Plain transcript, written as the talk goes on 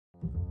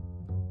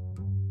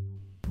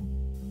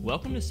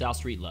Welcome to South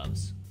Street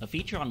Loves, a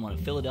feature on one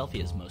of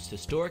Philadelphia's most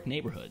historic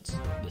neighborhoods,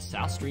 the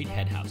South Street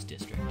Headhouse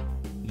District.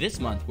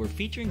 This month, we're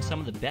featuring some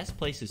of the best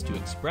places to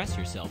express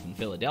yourself in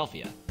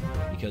Philadelphia,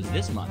 because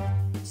this month,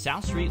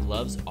 South Street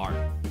loves art.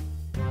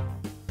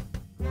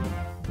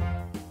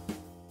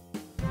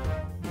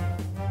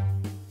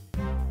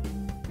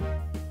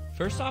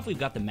 First off, we've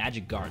got the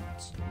Magic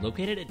Gardens,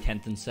 located at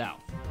 10th and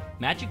South.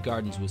 Magic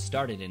Gardens was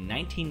started in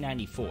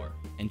 1994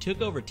 and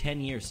took over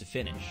 10 years to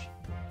finish.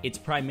 It's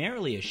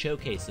primarily a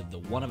showcase of the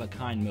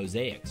one-of-a-kind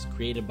mosaics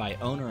created by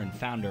owner and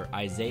founder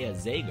Isaiah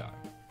Zagar.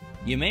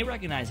 You may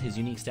recognize his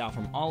unique style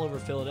from all over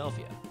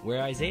Philadelphia,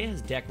 where Isaiah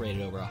has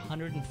decorated over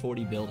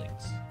 140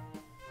 buildings.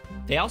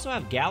 They also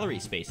have gallery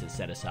spaces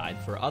set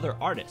aside for other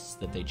artists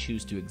that they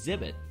choose to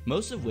exhibit,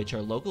 most of which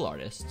are local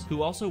artists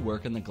who also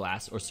work in the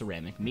glass or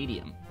ceramic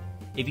medium.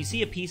 If you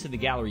see a piece of the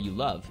gallery you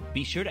love,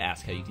 be sure to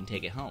ask how you can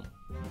take it home.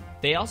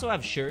 They also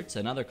have shirts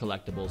and other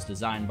collectibles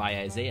designed by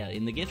Isaiah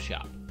in the gift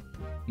shop.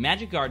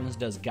 Magic Gardens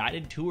does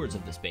guided tours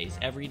of the space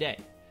every day,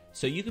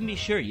 so you can be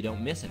sure you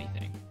don't miss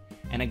anything.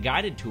 And a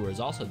guided tour is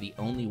also the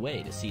only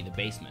way to see the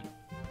basement.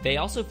 They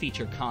also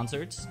feature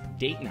concerts,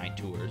 date night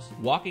tours,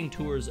 walking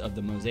tours of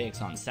the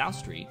mosaics on South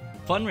Street,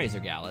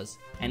 fundraiser galas,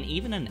 and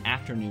even an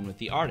afternoon with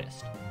the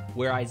artist,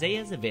 where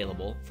Isaiah is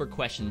available for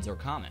questions or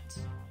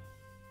comments.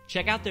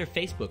 Check out their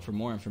Facebook for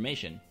more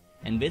information,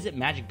 and visit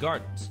Magic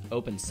Gardens,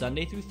 open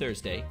Sunday through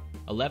Thursday,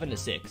 11 to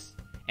 6,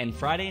 and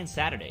Friday and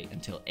Saturday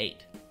until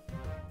 8.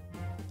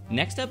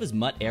 Next up is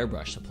Mutt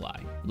Airbrush Supply,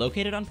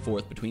 located on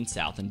 4th between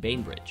South and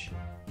Bainbridge.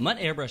 Mutt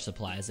Airbrush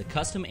Supply is a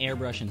custom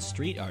airbrush and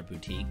street art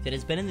boutique that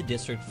has been in the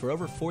district for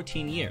over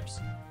 14 years,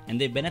 and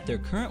they've been at their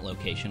current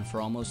location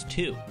for almost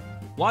 2.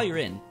 While you're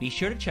in, be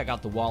sure to check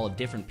out the wall of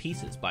different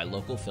pieces by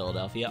local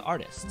Philadelphia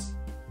artists.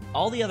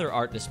 All the other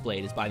art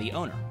displayed is by the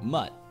owner,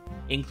 Mutt,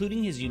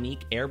 including his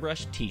unique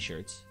airbrush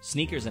t-shirts,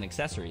 sneakers and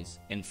accessories,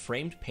 and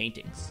framed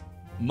paintings.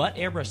 Mutt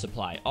Airbrush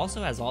Supply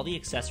also has all the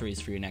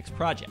accessories for your next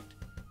project.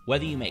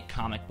 Whether you make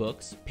comic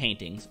books,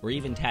 paintings, or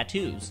even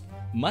tattoos,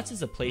 Mutt's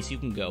is a place you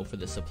can go for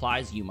the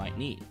supplies you might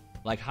need,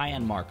 like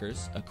high-end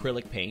markers,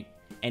 acrylic paint,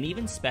 and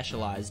even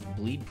specialized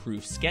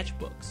bleed-proof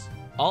sketchbooks.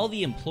 All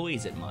the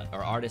employees at Mutt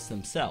are artists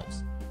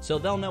themselves, so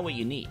they'll know what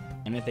you need,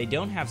 and if they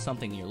don't have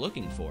something you're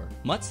looking for,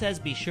 Mutt says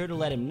be sure to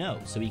let him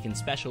know so he can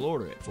special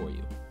order it for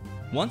you.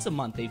 Once a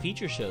month, they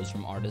feature shows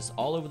from artists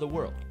all over the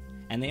world,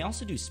 and they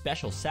also do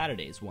special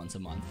Saturdays once a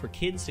month for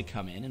kids to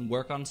come in and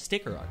work on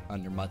sticker art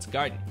under Mutt's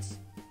Gardens.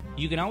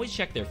 You can always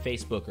check their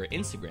Facebook or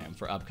Instagram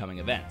for upcoming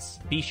events.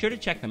 Be sure to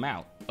check them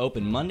out,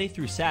 open Monday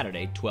through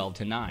Saturday, 12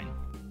 to 9.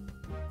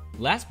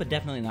 Last but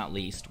definitely not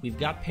least, we've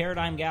got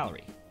Paradigm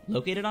Gallery,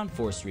 located on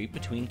 4th Street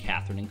between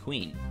Catherine and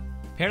Queen.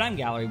 Paradigm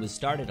Gallery was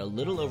started a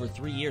little over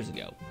 3 years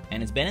ago,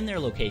 and has been in their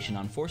location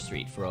on 4th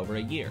Street for over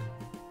a year.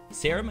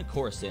 Sarah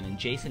McCorson and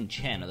Jason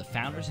Chen are the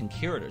founders and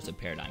curators of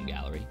Paradigm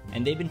Gallery,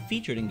 and they've been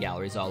featured in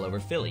galleries all over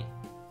Philly.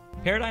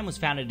 Paradigm was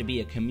founded to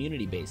be a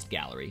community-based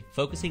gallery,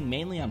 focusing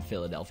mainly on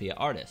Philadelphia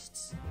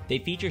artists. They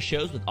feature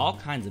shows with all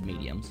kinds of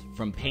mediums,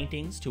 from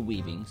paintings to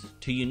weavings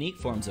to unique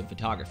forms of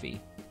photography,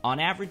 on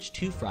average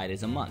 2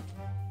 Fridays a month.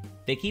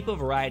 They keep a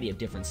variety of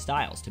different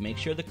styles to make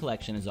sure the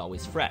collection is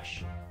always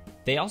fresh.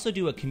 They also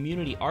do a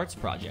community arts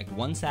project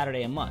 1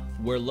 Saturday a month,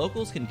 where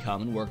locals can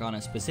come and work on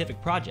a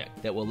specific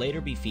project that will later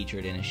be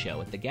featured in a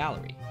show at the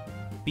gallery.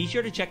 Be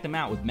sure to check them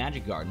out with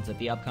Magic Gardens at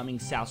the upcoming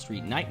South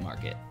Street Night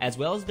Market, as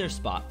well as their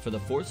spot for the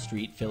 4th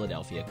Street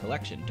Philadelphia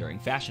collection during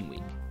Fashion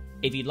Week.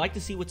 If you'd like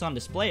to see what's on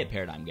display at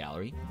Paradigm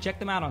Gallery, check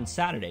them out on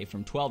Saturday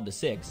from 12 to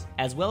 6,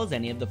 as well as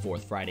any of the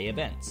 4th Friday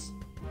events.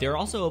 They're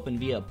also open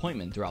via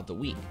appointment throughout the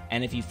week,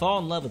 and if you fall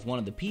in love with one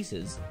of the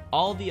pieces,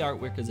 all of the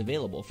artwork is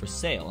available for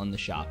sale in the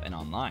shop and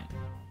online.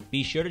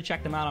 Be sure to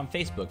check them out on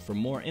Facebook for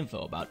more info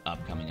about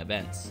upcoming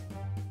events.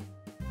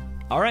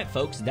 Alright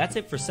folks, that's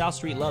it for South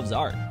Street Loves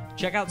Art.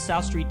 Check out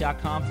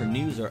southstreet.com for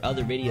news or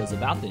other videos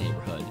about the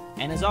neighborhood,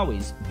 and as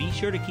always, be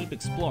sure to keep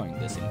exploring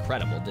this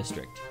incredible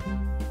district.